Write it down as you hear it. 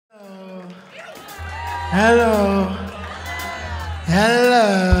Hello.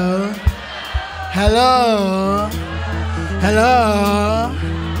 Hello. Hello. Hello.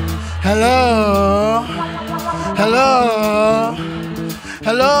 Hello. Hello.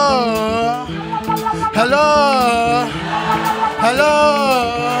 Hello. Hello. Hello.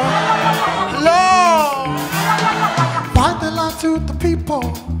 Hello. Why they lie to the people?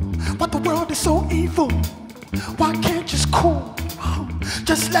 Why the world is so evil? Why can't you just cool?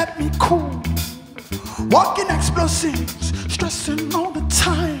 Just let me cool. Walking explosives, stressing all the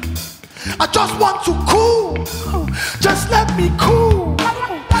time. I just want to cool. Just let me cool.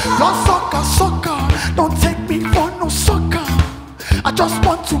 No sucker, sucker, don't take me for no sucker. I just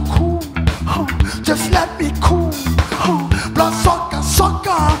want to cool. Just let me cool. Blood sucker,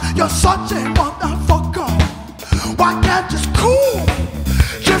 sucker, you're such a motherfucker. Why can't you just cool?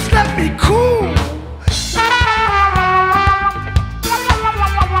 Just let me cool.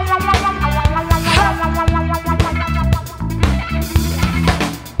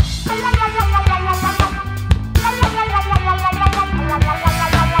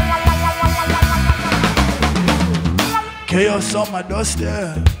 Chaos on my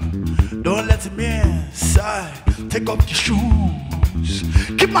doorstep, don't let me inside. Take off your shoes,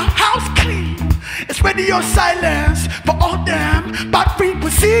 keep my house clean. It's radio silence for all them bad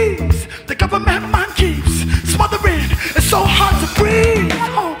frequencies. The government man keeps smothering, it's so hard to breathe.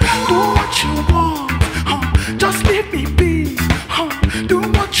 Do what you want, just leave me be. Do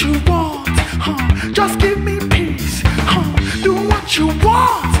what you want, just give me peace. Do what you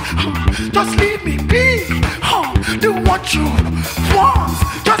want, just leave me be. Do what you want,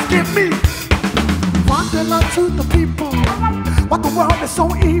 just give me. Why they lie to the people? Why the world is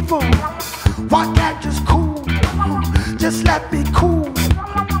so evil? Why can't just cool? Just let me cool.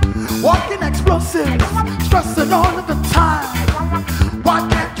 Walking explosives, stressing all of the time. Why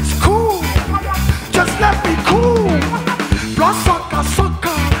can't just cool? Just let me cool. Blood sucker,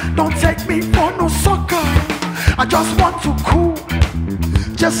 sucker, don't take me for no sucker. I just want to cool.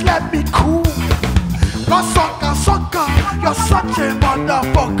 Just let me cool. Blood sucker, sucker, you're such a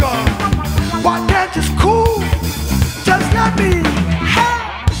motherfucker. Why can't you just cool? Just let me. Hey.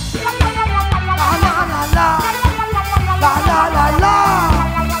 La la la la, la la la la,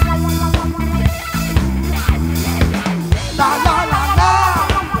 la la la la,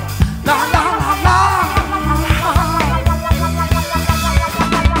 la la la la.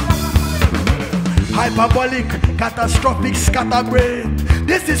 Hyperbolic, catastrophic, scatterbrain.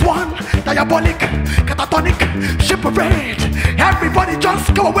 This is one diabolic, catatonic ship parade. Everybody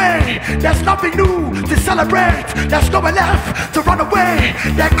just go away. There's nothing new to celebrate. There's nowhere left to run away.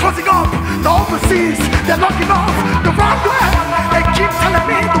 They're closing up the overseas. They're locking off the runway. They keep telling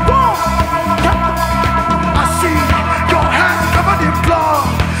me the war. I see your hands covered in blood.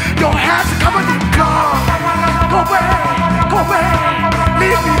 Your hands covered in blood. Go away, go away.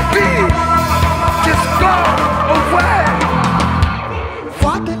 Leave me be. Just go away.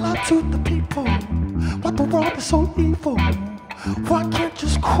 Why they lie to the people? Why the world is so evil? Why can't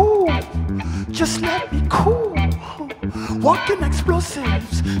just cool? Just let me cool. Walking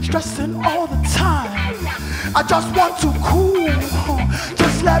explosives, stressing all the time. I just want to cool.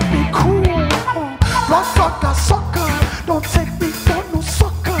 Just let me cool. Blood sucker, sucker, don't take me for no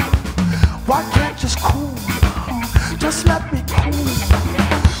sucker. Why can't just cool? Just let me cool.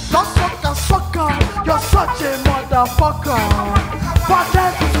 Blood sucker, sucker, you're such a motherfucker. Why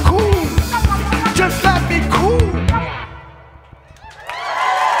can't